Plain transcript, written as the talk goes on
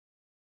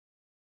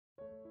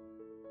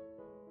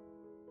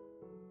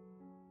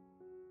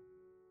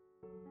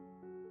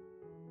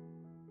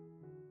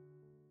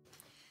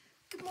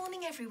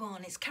morning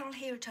everyone, it's Carol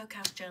here at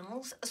Aakash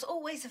Journals. As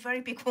always, a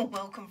very big warm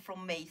welcome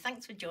from me.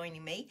 Thanks for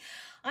joining me.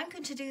 I'm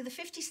going to do the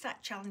 50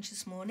 stack challenge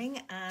this morning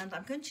and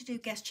I'm going to do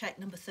guest check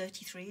number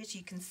 33 as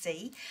you can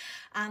see.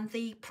 And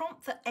the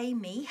prompt that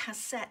Amy has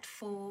set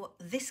for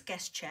this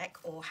guest check,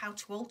 or how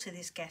to alter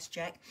this guest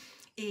check,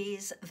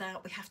 is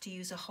that we have to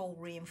use a hole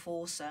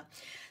reinforcer.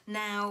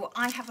 Now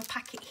I have a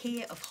packet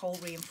here of hole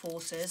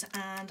reinforcers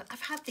and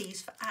I've had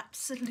these for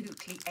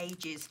absolutely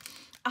ages.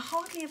 I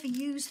hardly ever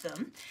use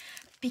them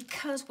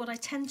because what I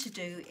tend to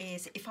do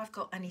is, if I've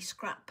got any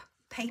scrap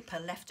paper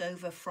left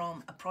over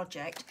from a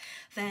project,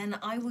 then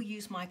I will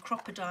use my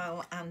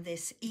crocodile and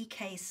this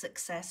EK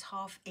Success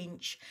 1/2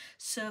 inch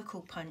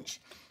circle punch,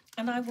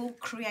 and I will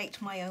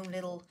create my own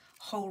little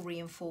hole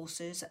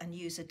reinforcers and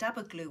use a dab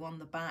of glue on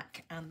the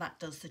back, and that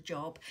does the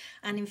job.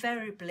 And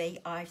invariably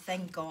I've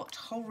then got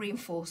hole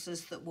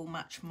reinforcers that will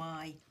match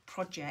my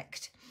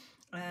project.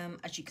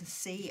 As you can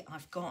see, I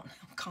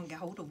can't get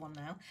hold of one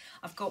now.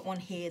 I've got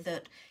one here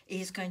that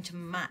is going to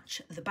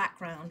match the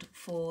background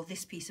for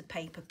this piece of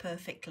paper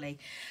perfectly.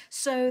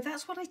 So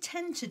that's what I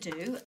tend to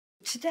do.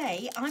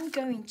 Today I'm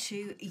going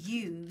to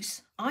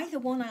use either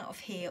one out of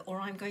here, or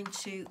I'm going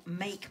to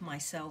make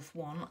myself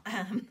one,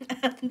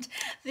 and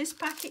this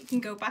packet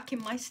can go back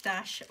in my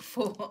stash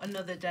for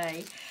another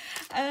day.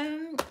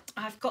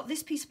 I've got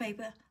this piece of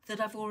paper that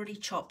I've already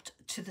chopped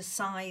to the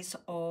size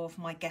of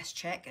my guest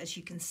check, as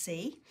you can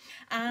see,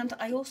 and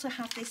I also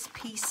have this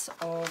piece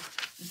of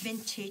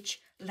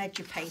vintage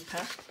ledger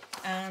paper,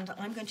 and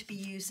I'm going to be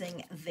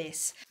using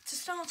this. To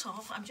start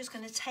off, I'm just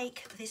going to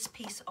take this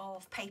piece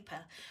of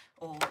paper,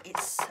 or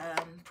it's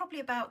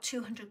probably about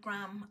 200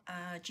 gram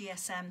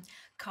GSM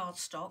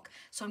cardstock.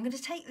 So I'm going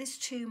to take this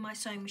to my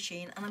sewing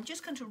machine and I'm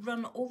just going to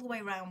run all the way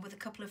around with a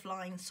couple of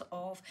lines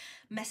of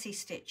messy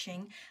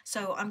stitching.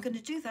 So I'm going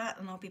to do that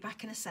and I'll be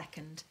back in a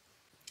second.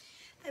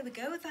 There we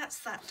go, that's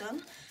that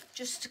done.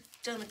 Just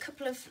done a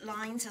couple of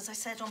lines, as I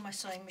said, on my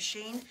sewing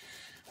machine.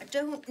 I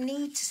don't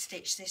need to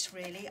stitch this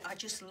really, I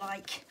just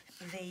like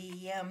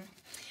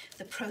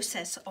the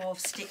process of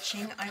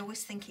stitching. I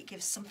always think it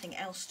gives something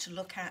else to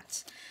look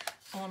at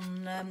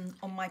on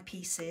my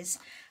pieces.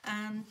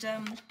 And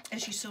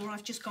as you saw,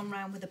 I've just gone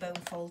round with a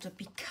bone folder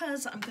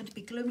because I'm going to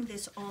be gluing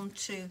this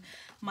onto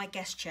my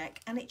guest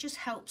check, and it just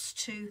helps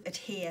to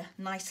adhere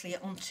nicely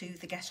onto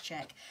the guest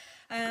check.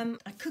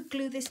 I could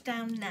glue this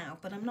down now,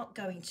 but I'm not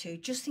going to,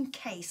 just in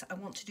case I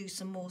want to do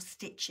some more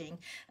stitching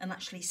and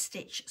actually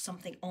stitch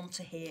something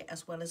onto here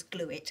as well as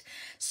glue it.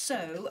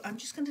 So I'm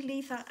just going to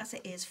leave that as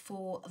it is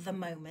for the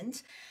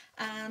moment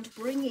and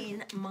bring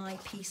in my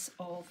piece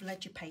of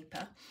ledger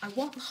paper. I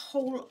want the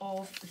whole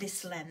of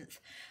this length,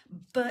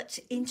 but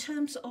in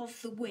terms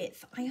of the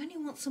width, I only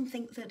want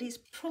something that is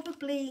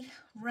probably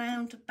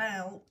round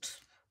about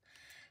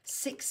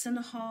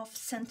 6.5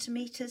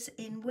 centimeters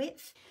in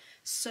width.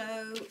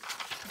 So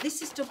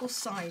this is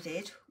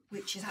double-sided,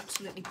 which is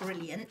absolutely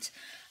brilliant.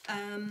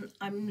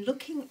 I'm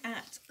looking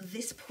at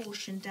this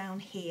portion down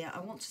here. I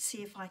want to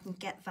see if I can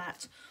get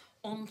that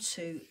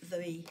onto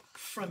the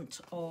front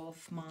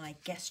of my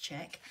guest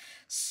check.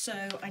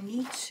 So I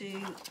need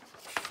to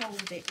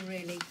fold it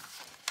really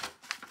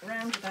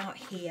round about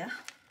here.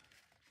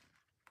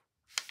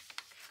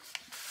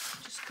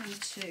 I'm just going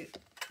to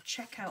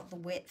check out the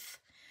width.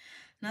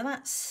 Now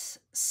that's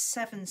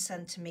 7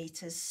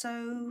 centimeters,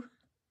 so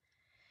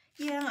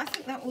yeah, I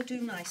think that will do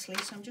nicely.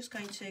 So I'm just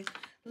going to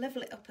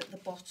level it up at the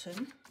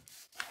bottom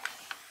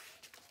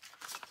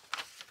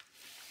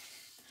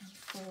and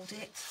fold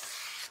it.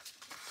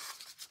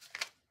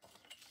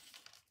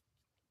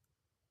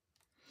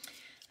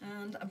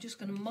 And I'm just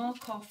going to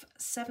mark off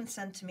 7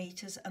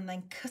 centimeters and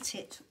then cut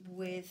it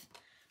with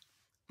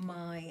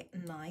my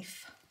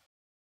knife.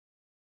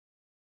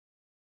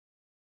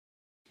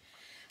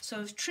 So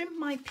I've trimmed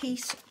my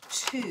piece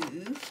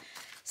to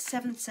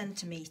 7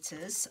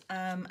 centimeters,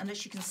 and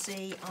as you can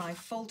see, I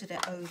folded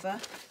it over,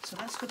 so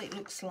that's what it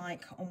looks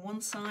like on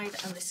one side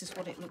and this is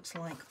what it looks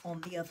like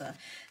on the other.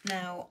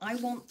 Now I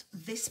want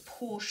this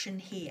portion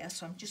here,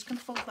 so I'm just going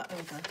to fold that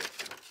over.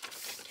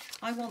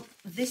 I want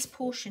this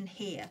portion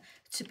here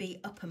to be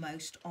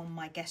uppermost on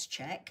my guest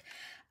check,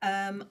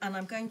 and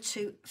I'm going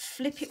to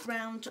flip it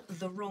round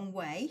the wrong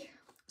way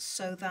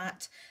so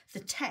that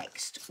the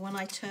text, when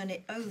I turn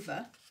it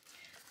over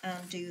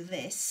and do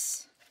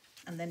this,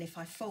 and then if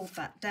I fold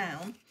that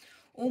down,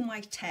 all my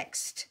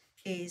text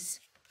is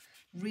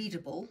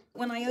readable.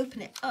 When I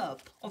open it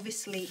up,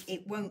 obviously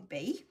it won't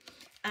be.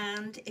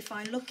 And if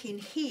I look in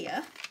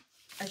here,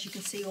 as you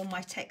can see, all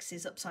my text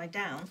is upside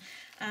down.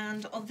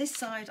 And on this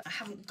side, I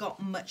haven't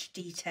got much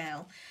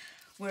detail.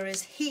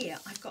 Whereas here,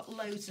 I've got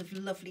loads of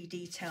lovely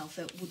detail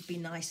that would be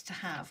nice to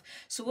have.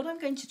 So what I'm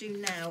going to do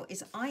now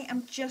is I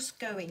am just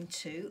going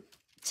to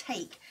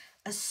take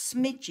a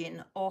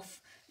smidgen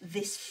off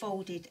this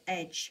folded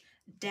edge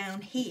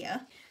down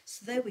here.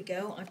 So there we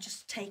go, I've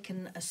just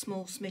taken a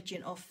small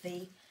smidgen off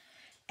the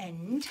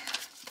end,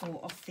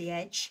 or off the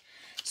edge.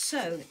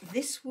 So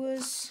this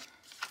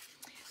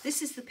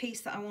is the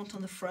piece that I want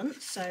on the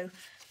front, so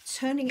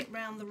turning it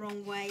round the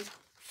wrong way,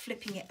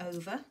 flipping it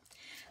over.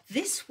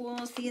 This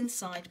was the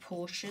inside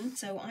portion,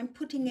 so I'm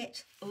putting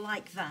it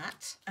like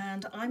that,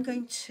 and I'm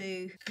going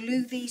to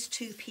glue these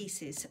two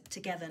pieces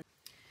together.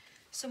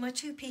 So my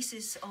two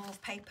pieces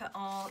of paper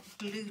are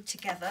glued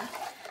together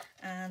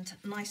and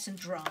nice and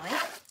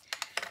dry.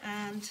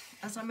 And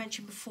as I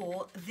mentioned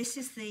before, this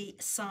is the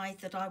side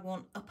that I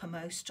want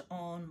uppermost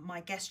on my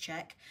guest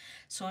check.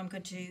 So I'm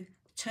going to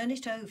turn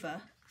it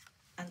over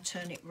and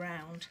turn it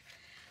round.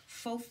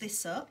 Fold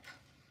this up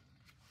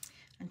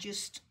and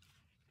just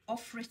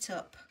offer it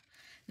up.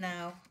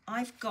 Now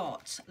I've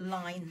got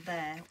line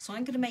there, so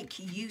I'm going to make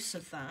use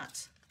of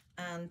that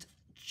and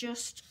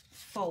just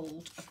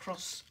fold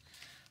across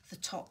the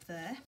top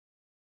there,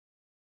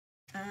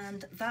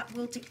 and that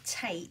will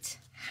dictate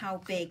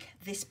how big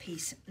this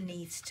piece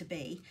needs to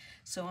be.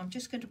 So I'm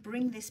just going to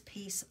bring this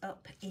piece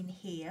up in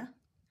here,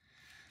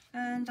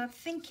 and I'm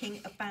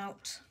thinking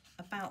about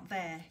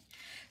there.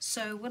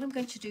 So what I'm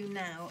going to do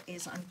now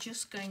is I'm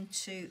just going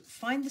to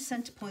find the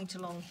center point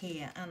along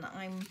here, and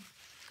I'm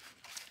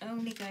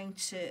only going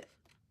to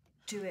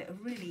do it a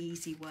really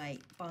easy way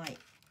by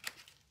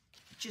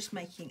just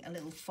making a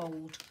little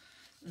fold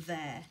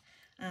there.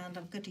 And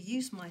I'm going to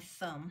use my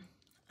thumb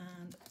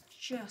and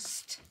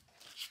just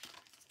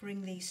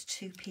bring these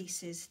two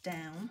pieces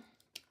down.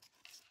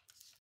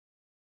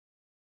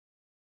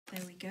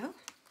 There we go.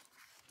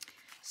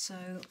 So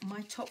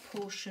my top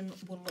portion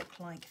will look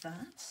like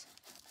that.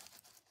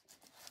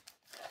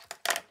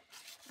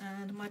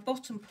 And my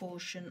bottom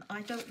portion,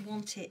 I don't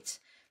want it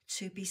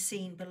to be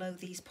seen below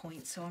these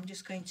points, so I'm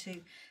just going to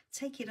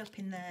take it up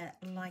in there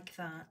like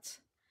that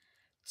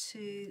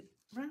to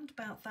round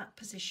about that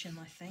position,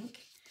 I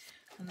think,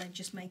 and then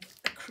just make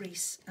a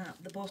crease at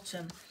the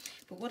bottom.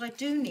 But what I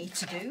do need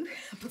to do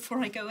before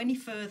I go any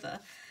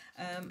further,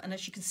 and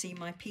as you can see,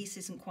 my piece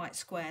isn't quite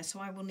square, so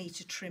I will need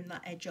to trim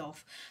that edge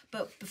off.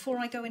 But before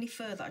I go any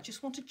further, I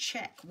just want to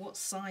check what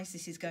size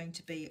this is going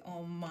to be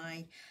on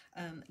my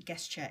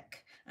guest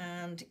check.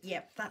 And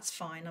yep, that's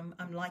fine.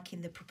 I'm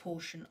liking the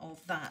proportion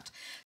of that.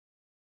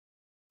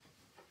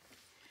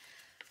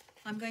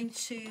 I'm going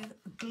to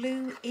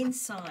glue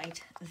inside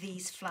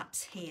these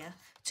flaps here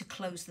to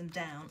close them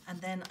down, and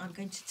then I'm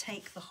going to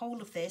take the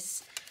whole of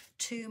this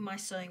to my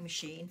sewing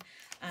machine,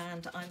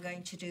 and I'm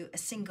going to do a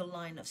single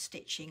line of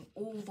stitching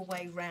all the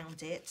way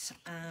round it,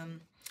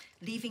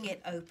 leaving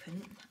it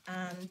open.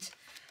 And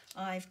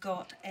I've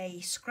got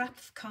a scrap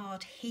of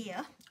card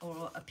here,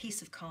 or a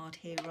piece of card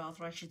here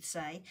rather I should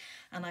say,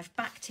 and I've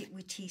backed it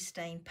with tea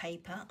stain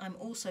paper. I'm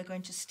also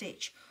going to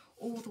stitch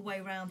all the way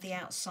around the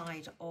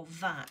outside of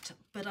that,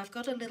 but I've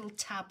got a little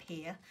tab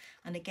here,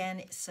 and again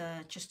it's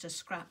just a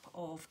scrap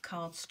of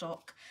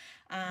cardstock,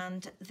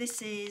 and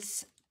this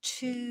is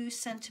 2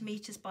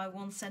 centimeters by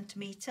 1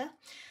 centimeter,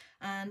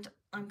 and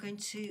I'm going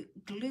to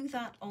glue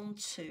that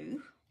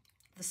onto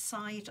the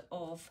side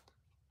of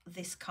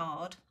this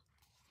card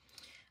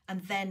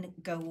and then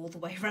go all the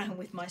way around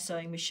with my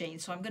sewing machine.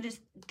 So I'm going to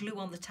glue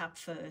on the tab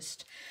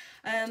first.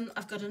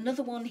 I've got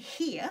another one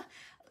here,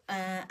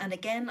 and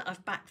again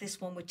I've backed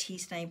this one with tea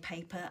stain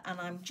paper, and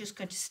I'm just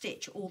going to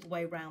stitch all the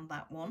way around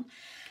that one.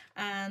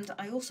 And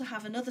I also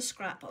have another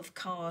scrap of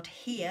card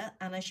here,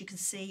 and as you can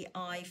see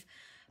I've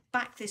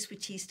backed this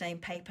with tea stain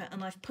paper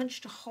and I've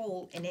punched a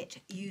hole in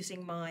it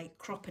using my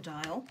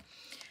crocodile.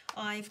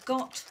 I've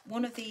got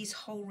one of these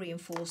hole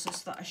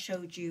reinforcers that I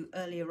showed you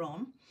earlier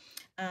on,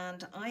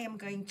 and I am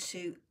going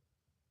to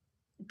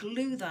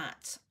glue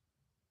that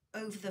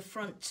over the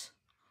front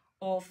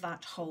of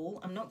that hole.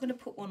 I'm not going to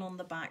put one on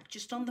the back,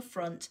 just on the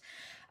front,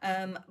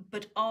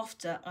 but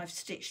after I've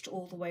stitched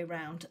all the way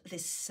around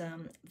this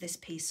this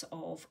piece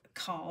of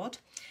card,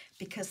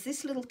 because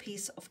this little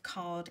piece of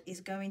card is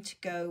going to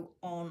go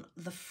on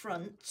the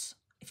front.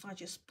 If I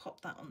just pop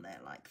that on there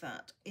like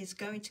that, is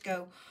going to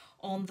go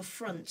on the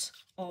front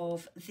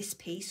of this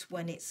piece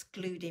when it's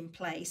glued in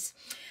place.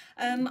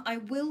 I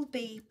will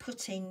be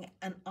putting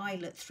an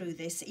eyelet through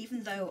this,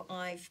 even though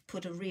I've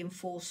put a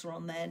reinforcer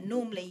on there.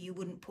 Normally you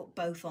wouldn't put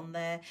both on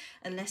there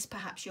unless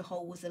perhaps your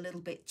hole was a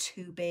little bit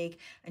too big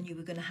and you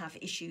were going to have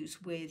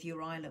issues with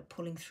your eyelet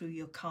pulling through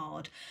your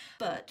card.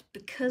 But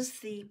because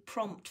the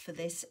prompt for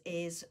this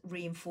is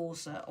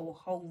reinforcer or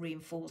hole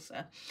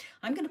reinforcer,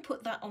 I'm going to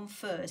put that on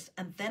first,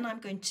 and then I'm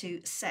going to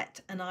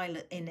set an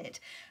eyelet in it.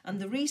 And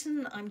the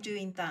reason I'm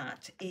doing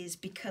that is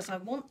because I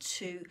want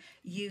to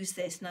use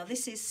this. Now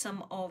this is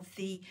some of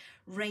the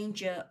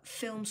Ranger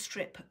film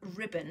strip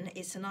ribbon.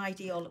 It's an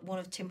one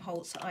of Tim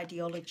Holt's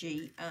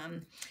Idea-ology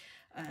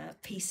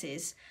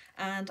pieces,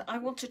 and I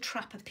want to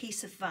trap a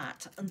piece of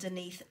that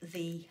underneath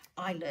the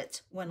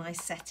eyelet when I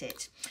set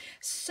it.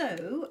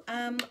 So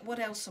what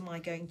else am I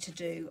going to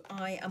do?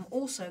 I am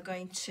also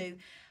going to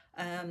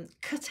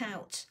cut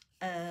out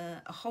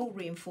a hole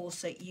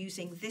reinforcer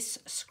using this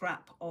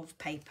scrap of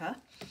paper.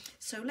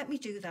 So let me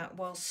do that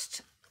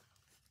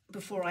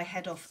before I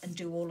head off and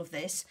do all of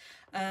this.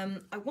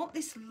 I want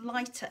this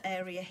lighter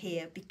area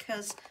here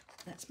because,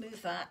 let's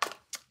move that,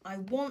 I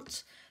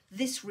want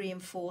this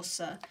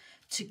reinforcer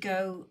to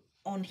go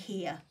on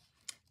here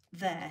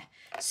there.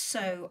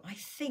 So I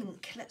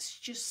think, let's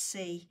just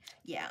see,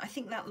 yeah, I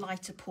think that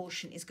lighter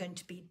portion is going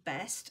to be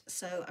best.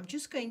 So I'm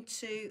just going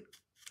to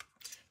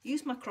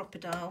use my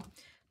crocodile,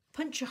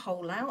 punch a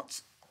hole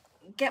out,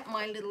 get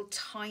my little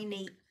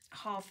tiny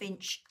 1/2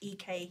 inch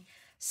EK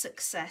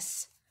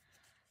Success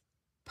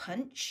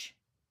punch,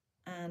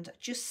 and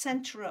just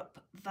center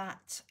up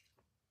that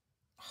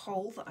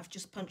hole that I've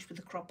just punched with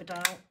the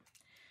crocodile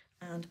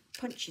and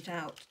punch it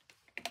out.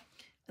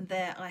 And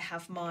there I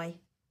have my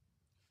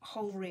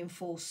hole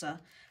reinforcer,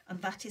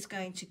 and that is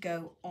going to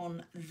go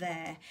on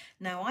there.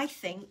 Now I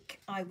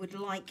think I would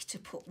like to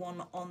put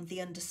one on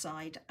the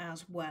underside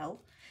as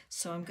well,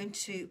 so I'm going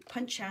to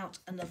punch out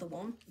another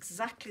one,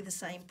 exactly the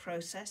same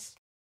process,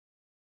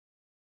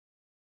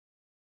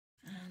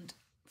 and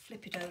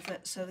flip it over.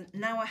 So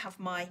now I have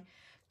my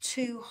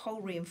 2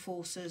 hole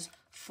reinforcers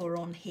for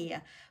on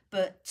here,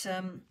 but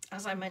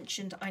as I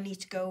mentioned, I need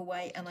to go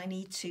away and I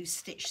need to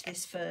stitch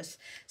this first.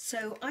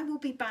 So I will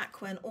be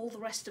back when all the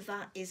rest of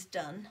that is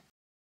done.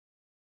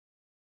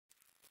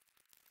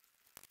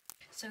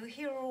 So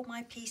here are all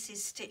my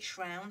pieces stitched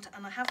round,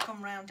 and I have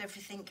gone round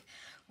everything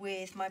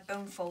with my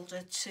bone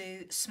folder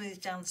to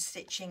smooth down the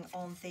stitching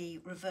on the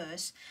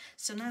reverse.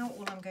 So now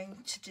all I'm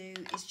going to do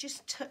is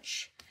just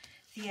touch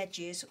the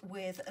edges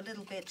with a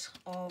little bit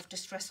of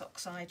Distress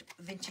Oxide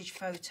Vintage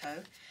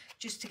Photo,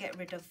 just to get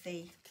rid of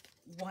the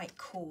white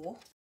core,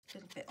 a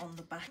little bit on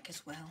the back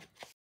as well.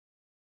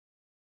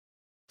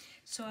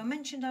 So I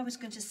mentioned I was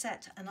going to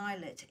set an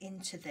eyelet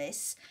into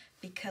this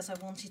because I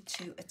wanted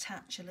to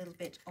attach a little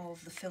bit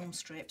of the film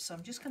strip. So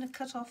I'm just going to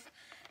cut off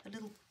a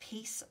little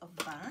piece of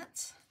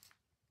that.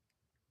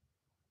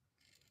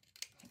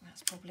 I think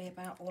that's probably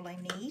about all I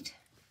need.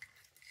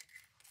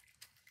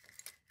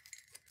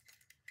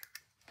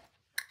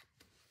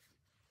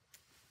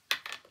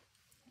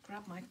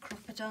 Grab my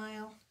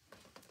crocodile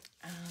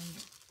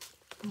and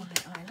my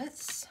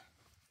eyelets.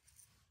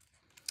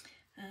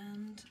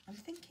 And I'm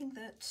thinking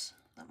that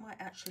might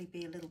actually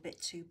be a little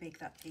bit too big,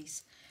 that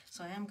piece.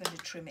 So I am going to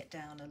trim it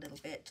down a little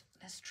bit.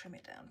 Let's trim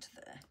it down to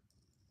there,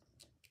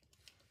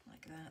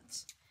 like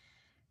that.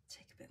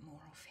 Take a bit more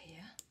off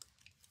here.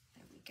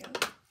 There we go.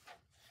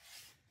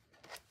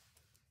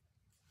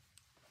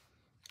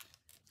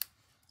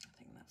 I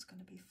think that's going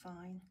to be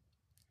fine.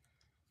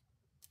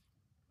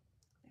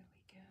 There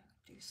we go.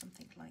 Do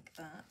something like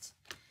that.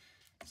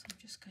 So I'm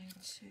just going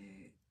to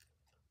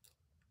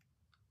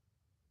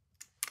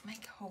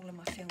make a hole in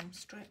my film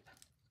strip.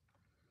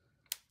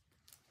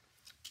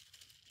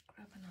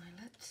 Grab an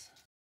eyelet.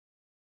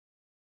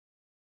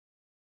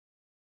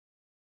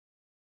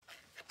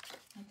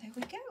 And there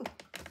we go.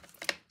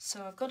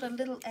 So I've got a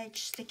little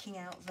edge sticking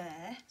out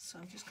there, so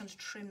I'm just going to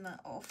trim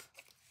that off.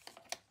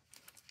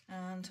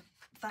 And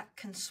that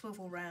can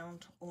swivel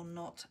round or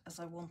not as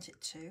I want it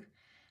to.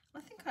 I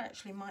think I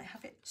actually might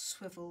have it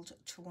swiveled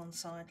to one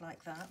side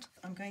like that.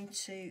 I'm going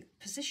to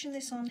position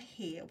this on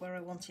here where I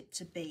want it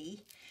to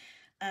be,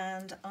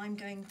 and I'm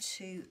going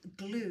to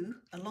glue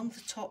along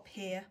the top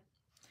here,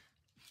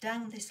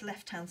 down this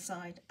left hand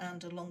side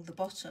and along the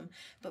bottom.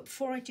 But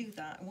before I do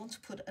that, I want to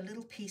put a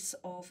little piece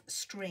of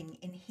string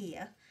in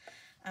here,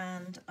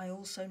 and I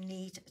also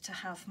need to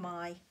have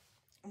my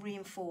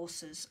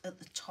reinforcers at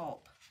the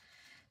top.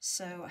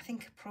 So I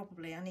think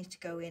probably I need to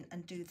go in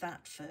and do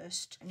that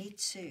first. I need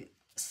to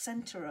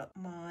center up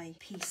my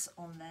piece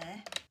on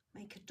there,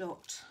 make a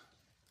dot.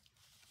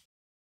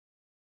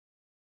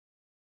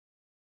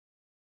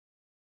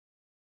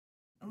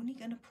 Only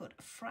going to put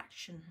a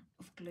fraction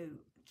of glue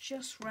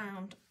just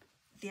round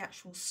the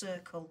actual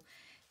circle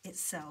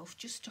itself,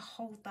 just to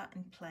hold that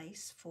in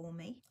place for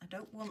me. I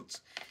don't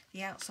want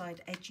the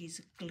outside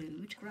edges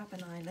glued. Grab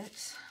an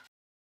eyelet,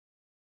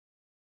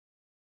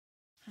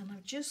 and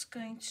I'm just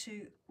going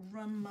to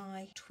run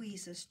my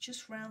tweezers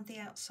just round the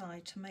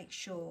outside to make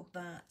sure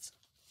that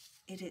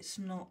it is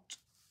not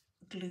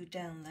glued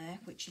down there,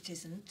 which it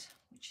isn't,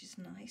 which is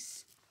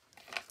nice.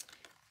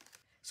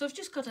 So I've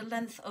just got a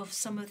length of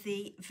some of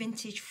the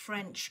vintage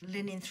French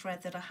linen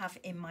thread that I have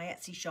in my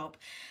Etsy shop,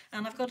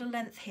 and I've got a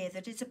length here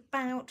that is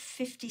about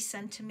 50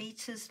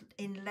 centimetres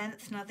in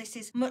length. Now this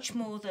is much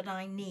more than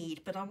I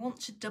need, but I want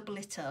to double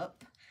it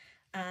up,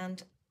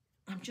 and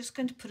I'm just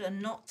going to put a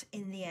knot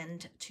in the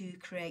end to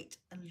create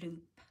a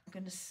loop. I'm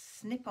going to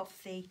snip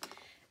off the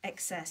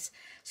excess.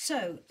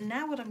 So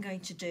now what I'm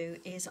going to do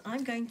is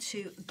I'm going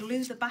to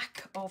glue the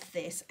back of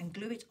this and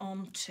glue it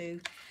onto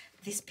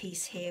this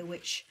piece here,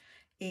 which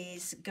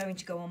is going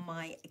to go on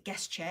my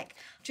guest check.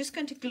 I'm just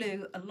going to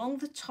glue along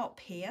the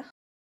top here,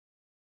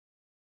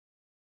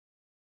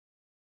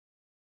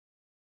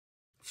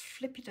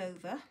 flip it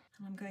over,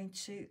 and I'm going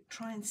to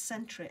try and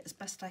center it as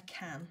best I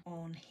can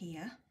on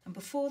here. And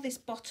before this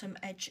bottom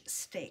edge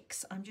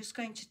sticks, I'm just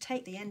going to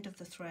take the end of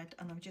the thread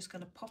and I'm just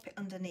going to pop it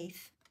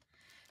underneath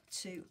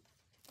to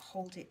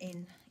hold it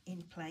in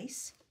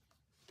place.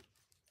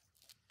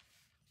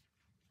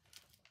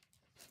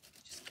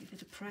 Give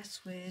it a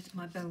press with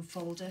my bone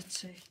folder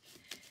to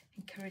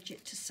encourage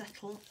it to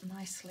settle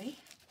nicely.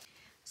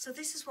 So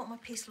this is what my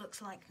piece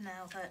looks like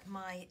now that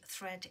my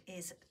thread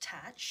is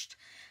attached,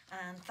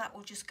 and that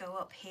will just go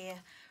up here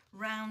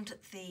round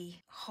the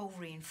hole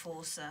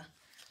reinforcer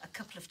a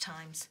couple of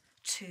times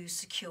to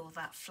secure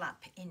that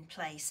flap in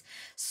place.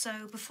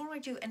 So before I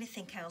do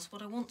anything else,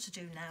 what I want to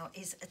do now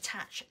is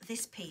attach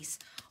this piece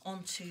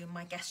onto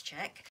my guest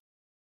check.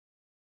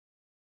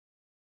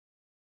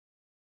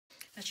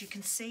 As you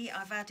can see,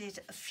 I've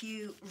added a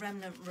few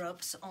remnant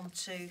rubs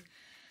onto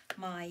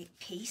my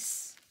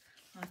piece.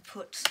 I've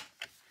put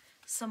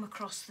some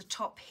across the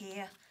top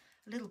here,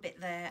 a little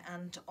bit there,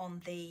 and on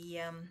the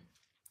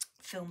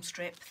film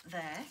strip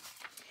there.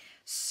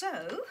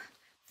 So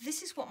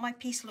this is what my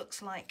piece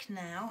looks like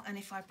now, and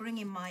if I bring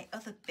in my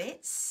other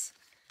bits,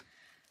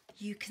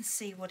 you can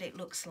see what it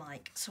looks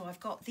like. So I've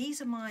got,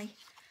 these are my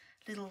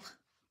little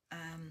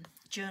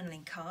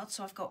journaling cards.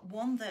 So I've got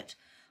one that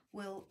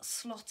will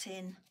slot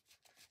in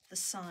the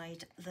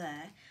side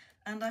there,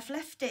 and I've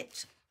left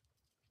it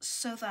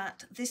so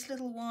that this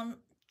little one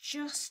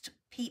just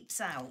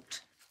peeps out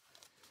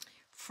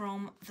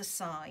from the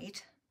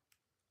side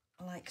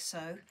like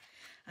so,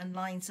 and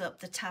lines up,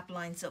 the tab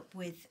lines up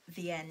with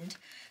the end,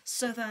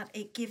 so that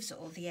it gives,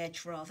 or the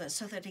edge rather,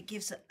 so that it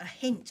gives a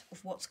hint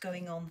of what's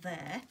going on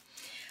there.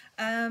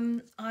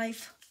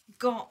 I've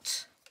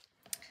got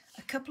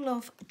a couple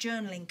of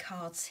journaling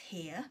cards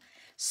here,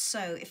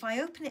 so if I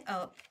open it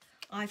up,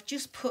 I've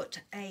just put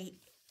a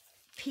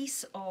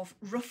piece of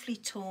roughly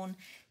torn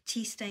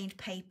tea-stained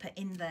paper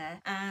in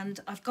there, and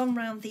I've gone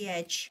round the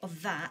edge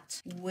of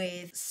that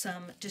with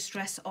some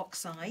Distress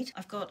Oxide.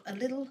 I've got a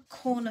little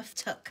corner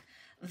tuck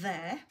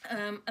there,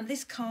 and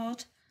this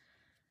card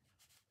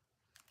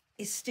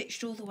is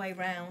stitched all the way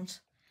round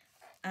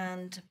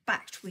and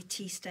backed with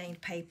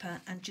tea-stained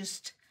paper and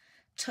just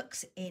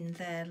tucks in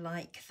there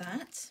like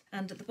that.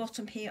 And at the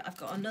bottom here I've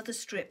got another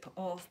strip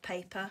of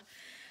paper.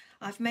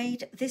 I've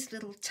made this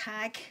little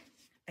tag,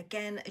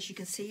 again, as you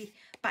can see,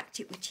 backed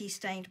it with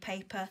tea-stained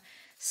paper,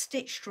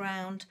 stitched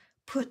round,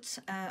 put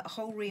a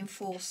hole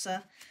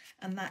reinforcer,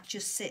 and that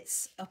just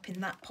sits up in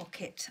that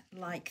pocket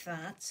like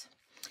that.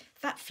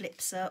 That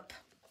flips up,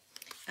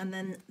 and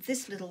then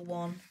this little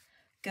one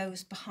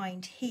goes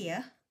behind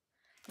here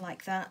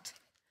like that.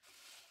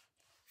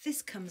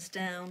 This comes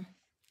down,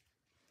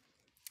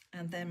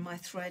 and then my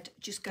thread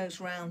just goes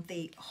round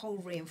the hole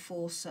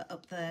reinforcer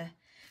up there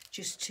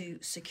just to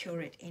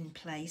secure it in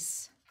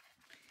place.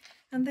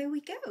 And there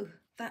we go.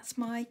 That's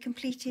my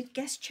completed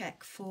guest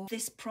check for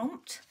this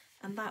prompt,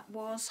 and that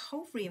was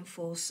hole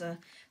reinforcer.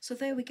 So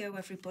there we go,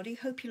 everybody.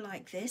 Hope you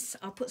like this.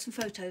 I'll put some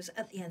photos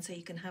at the end so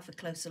you can have a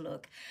closer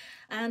look.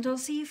 And I'll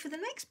see you for the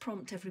next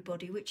prompt,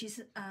 everybody, which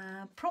is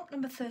prompt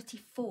number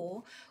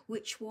 34,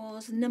 which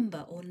was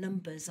number or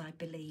numbers, I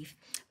believe.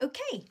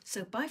 Okay,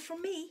 so bye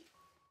from me.